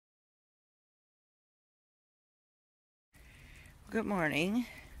Good morning.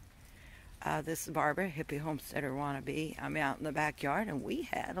 This is Barbara, hippie homesteader wannabe. I'm out in the backyard and we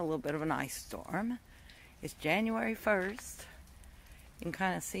had a little bit of an ice storm. It's January 1st. You can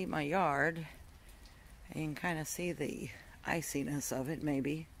kind of see my yard. You can kind of see the iciness of it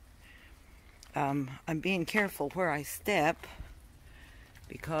maybe. I'm being careful where I step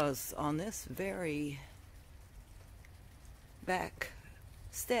because on this very back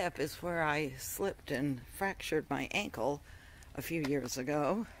step is where I slipped and fractured my ankle a few years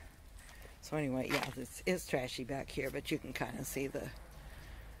ago. So anyway, yeah, this is trashy back here, but you can kind of see the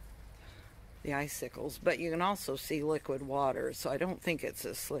icicles. But you can also see liquid water, so I don't think it's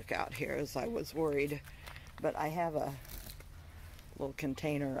as slick out here as I was worried. But I have a little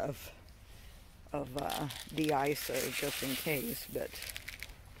container of de-icer just in case, but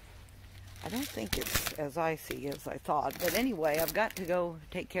I don't think it's as icy as I thought. But anyway, I've got to go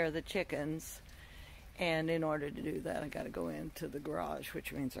take care of the chickens. And in order to do that, I got to go into the garage,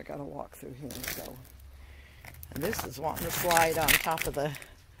 which means I got to walk through here. So, and this is wanting to slide on top of the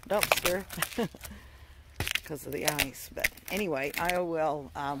dumpster because of the ice. But anyway, I will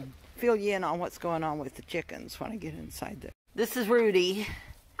fill you in on what's going on with the chickens when I get inside there. This is Rudy.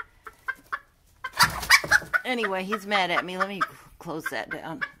 Anyway, he's mad at me. Let me close that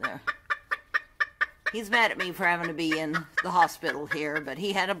down there. He's mad at me for having to be in the hospital here, but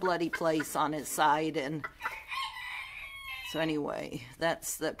he had a bloody place on his side, and so anyway,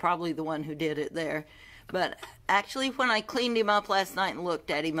 that's probably the one who did it there. But actually, when I cleaned him up last night and looked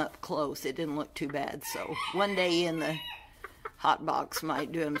at him up close, it didn't look too bad. So one day in the hot box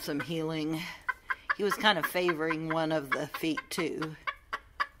might do him some healing. He was kind of favoring one of the feet too.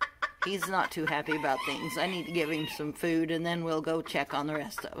 He's not too happy about things. I need to give him some food, and then we'll go check on the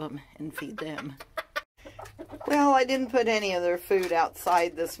rest of them and feed them. Well, I didn't put any of their food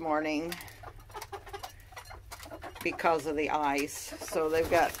outside this morning because of the ice. So they've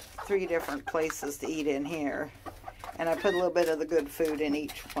got 3 different places to eat in here. And I put a little bit of the good food in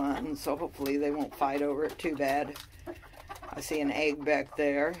each one, so hopefully they won't fight over it too bad. I see an egg back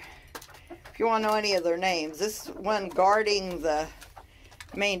there. If you want to know any of their names, this one guarding the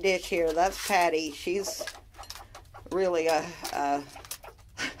main dish here, that's Patty. She's really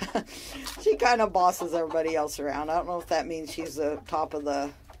she kind of bosses everybody else around. I don't know if that means she's the top of the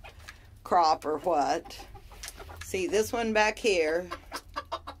crop or what. See, this one back here,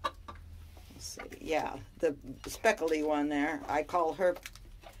 let's see, yeah, the speckledy one there, I call her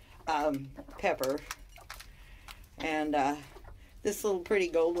Pepper. And this little pretty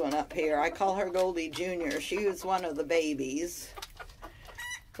gold one up here, I call her Goldie Jr. She was one of the babies.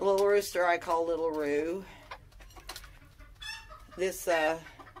 The little rooster I call Little Roo. This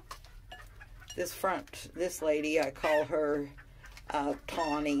lady, I call her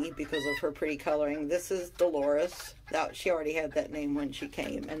Tawny because of her pretty coloring. This is Dolores. She already had that name when she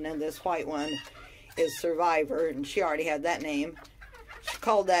came. And then this white one is Survivor, and she already had that name. She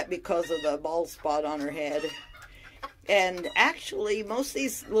called that because of the bald spot on her head. And actually, most of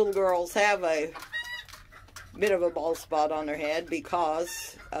these little girls have a bit of a bald spot on their head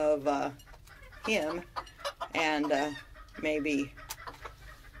because of him and maybe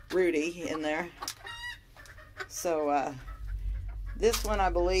Rudy in there. So this one I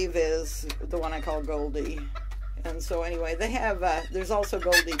believe is the one I call Goldie. And so anyway, they have there's also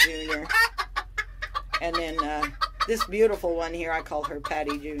Goldie Jr. And then this beautiful one here, I call her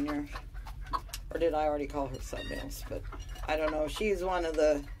Patty Jr. Or did I already call her something else? But I don't know. She's one of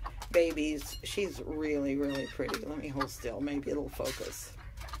the babies. She's really, really pretty. Let me hold still. Maybe it'll focus.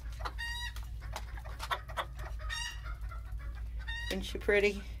 Isn't she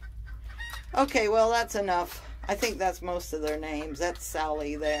pretty? Okay, well, that's enough. I think that's most of their names. That's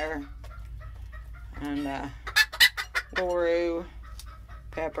Sally there. And Laurue,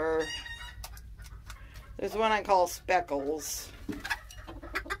 Pepper. There's one I call Speckles.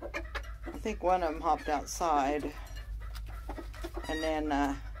 I think one of them hopped outside. And then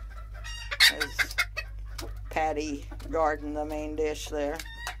there's Patty guarding the main dish there.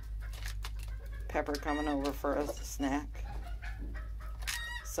 Pepper coming over for a snack.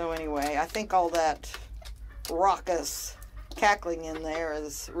 So anyway, I think all that raucous cackling in there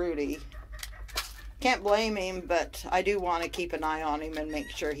is Rudy. Can't blame him, but I do want to keep an eye on him and make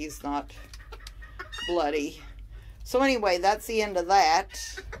sure he's not bloody. So anyway, that's the end of that.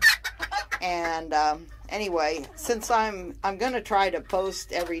 And anyway, since I'm going to try to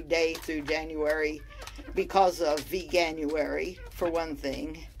post every day through January because of Veganuary, for one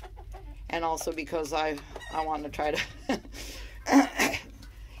thing. And also because I want to try to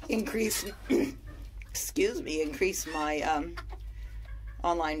increase my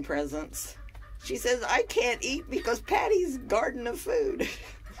online presence. She says, I can't eat because Patty's garden of food.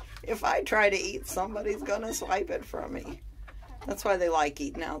 If I try to eat, somebody's going to swipe it from me. That's why they like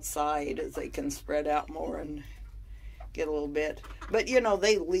eating outside, as they can spread out more and get a little bit. But, you know,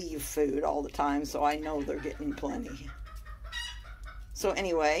 they leave food all the time, so I know they're getting plenty. So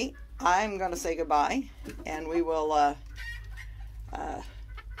anyway, I'm going to say goodbye, and we will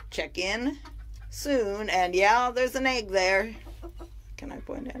check in soon. And yeah, there's an egg there. Can I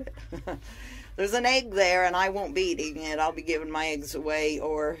point at it? There's an egg there, and I won't be eating it. I'll be giving my eggs away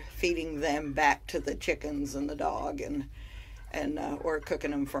or feeding them back to the chickens and the dog, and or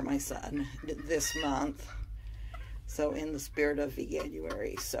cooking them for my son this month. So in the spirit of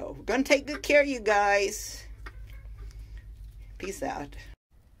Veganuary. So we're going to take good care of you guys. Peace out.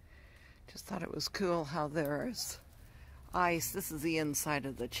 Just thought it was cool how there's ice. This is the inside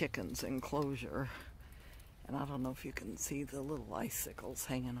of the chicken's enclosure. And I don't know if you can see the little icicles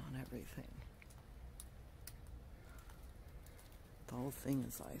hanging on everything. The whole thing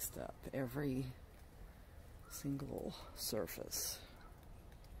is iced up. Every single surface.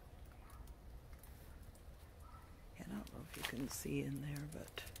 I don't know if you can see in there,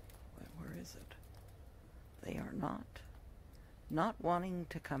 but where is it? They are not wanting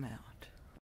to come out.